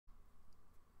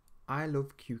I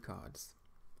love cue cards,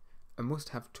 a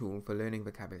must-have tool for learning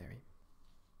vocabulary.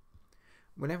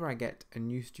 Whenever I get a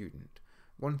new student,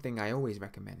 one thing I always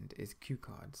recommend is cue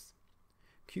cards.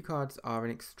 Cue cards are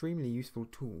an extremely useful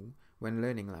tool when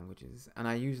learning languages, and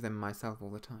I use them myself all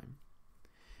the time.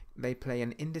 They play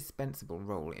an indispensable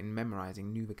role in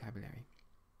memorizing new vocabulary.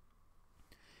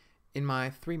 In my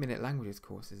 3-minute languages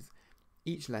courses,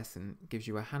 each lesson gives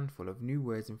you a handful of new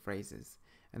words and phrases,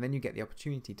 and then you get the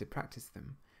opportunity to practice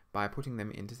them by putting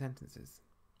them into sentences.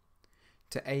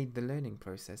 To aid the learning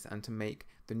process and to make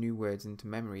the new words into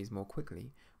memories more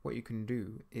quickly, what you can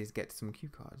do is get some cue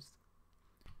cards.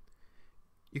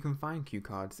 You can find cue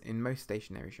cards in most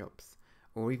stationery shops,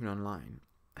 or even online.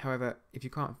 However, if you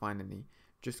can't find any,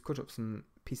 just cut up some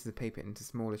pieces of paper into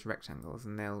smallish rectangles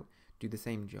and they'll do the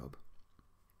same job.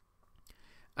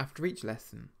 After each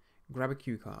lesson, grab a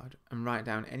cue card and write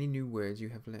down any new words you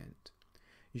have learnt.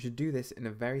 You should do this in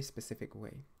a very specific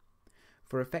way.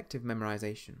 For effective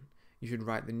memorization, you should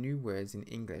write the new words in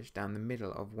English down the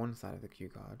middle of one side of the cue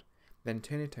card, then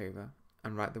turn it over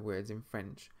and write the words in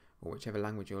French, or whichever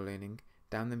language you're learning,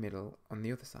 down the middle on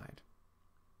the other side.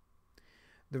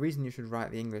 The reason you should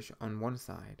write the English on one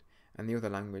side and the other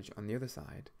language on the other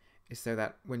side is so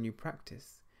that when you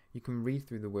practice, you can read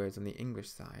through the words on the English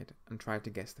side and try to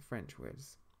guess the French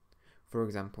words. For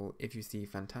example, if you see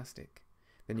fantastic,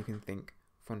 then you can think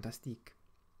fantastique.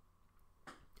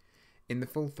 In the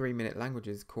full 3-minute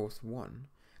languages course 1,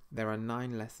 there are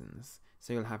 9 lessons,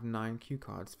 so you'll have 9 cue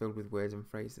cards filled with words and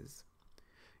phrases.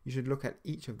 You should look at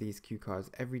each of these cue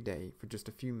cards every day for just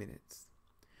a few minutes.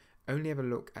 Only ever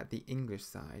look at the English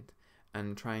side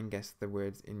and try and guess the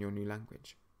words in your new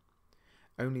language.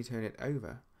 Only turn it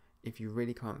over if you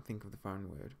really can't think of the foreign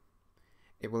word.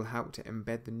 It will help to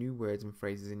embed the new words and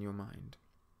phrases in your mind.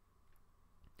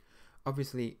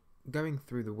 Obviously, going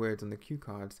through the words on the cue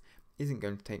cards isn't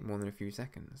going to take more than a few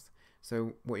seconds,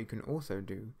 so what you can also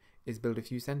do is build a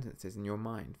few sentences in your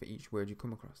mind for each word you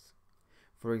come across.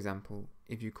 For example,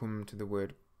 if you come to the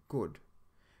word good,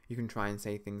 you can try and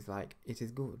say things like, "It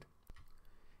is good,"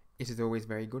 "It is always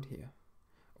very good here,"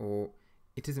 or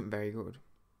 "It isn't very good."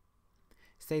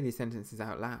 Say these sentences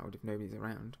out loud if nobody's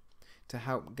around, to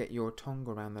help get your tongue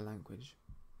around the language.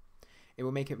 It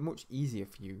will make it much easier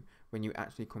for you when you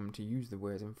actually come to use the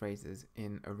words and phrases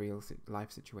in a real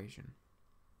life situation.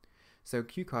 So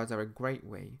cue cards are a great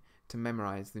way to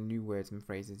memorize the new words and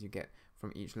phrases you get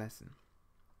from each lesson.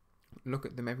 Look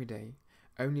at them every day,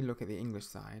 only look at the English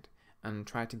side, and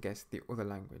try to guess the other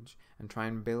language, and try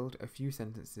and build a few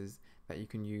sentences that you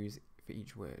can use for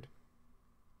each word.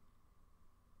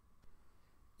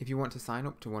 If you want to sign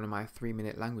up to one of my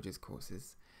 3-minute languages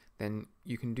courses, then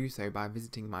you can do so by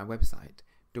visiting my website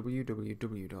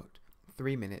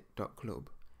www.3minute.club,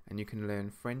 and you can learn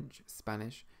French,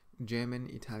 Spanish, German,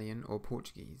 Italian or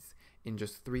Portuguese in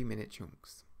just 3-minute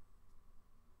chunks.